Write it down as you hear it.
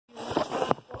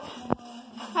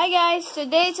Hi guys,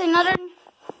 today it's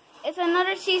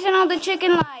another season of the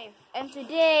Chicken Life, and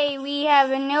today we have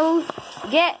a new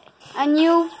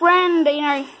friend in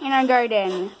our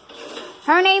garden.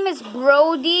 Her name is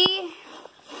Brody.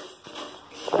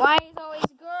 Why is always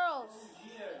girls?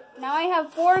 Now I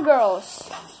have 4 girls,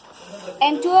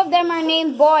 and 2 of them are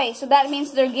named boys, so that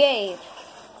means they're gay,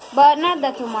 but not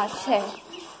that too much. Hey,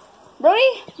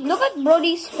 Brody, look at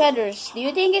Brody's feathers. Do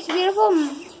you think it's beautiful?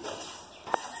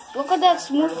 Look at that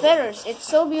smooth feathers. It's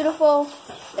so beautiful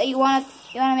that you wanna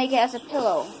make it as a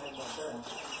pillow.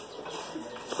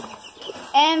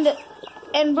 And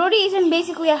Brody isn't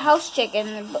basically a house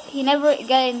chicken. He never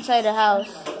got inside the house.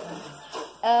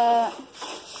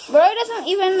 Brody doesn't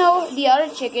even know the other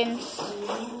chickens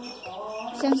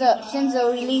since the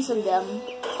release of them.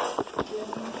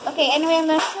 Okay, anyway, I'm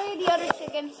gonna show you the other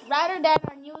chickens rather than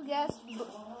our new guest,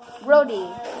 Brody.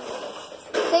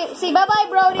 Say bye bye,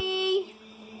 Brody.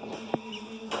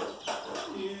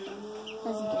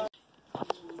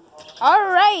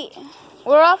 Alright,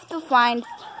 we're off to find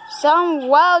some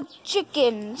wild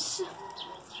chickens.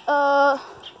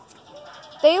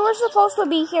 They were supposed to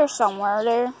be here somewhere.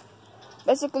 They're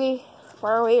basically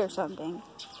far away or something.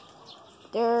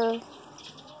 They're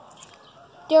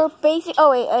basic.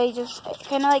 Oh wait, I just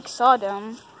kind of like saw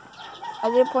them. I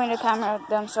didn't point the camera at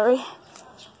them, sorry.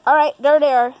 Alright, there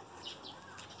they are.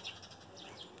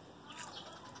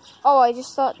 Oh, I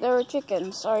just thought they were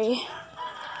chickens, sorry.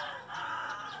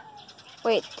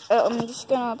 Wait, I'm just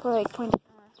gonna point the camera.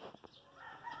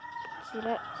 See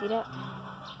that? See that?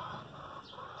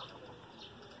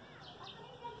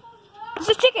 It's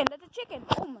a chicken. That's a chicken.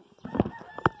 Oh my!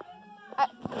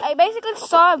 I basically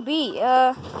saw a bee.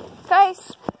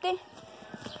 Guys,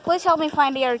 please help me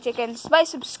find the other chickens by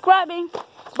subscribing,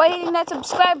 by hitting that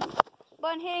subscribe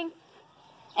button,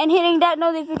 hitting that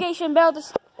notification bell to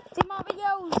see more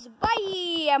videos.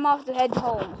 Bye. I'm off to head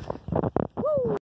home.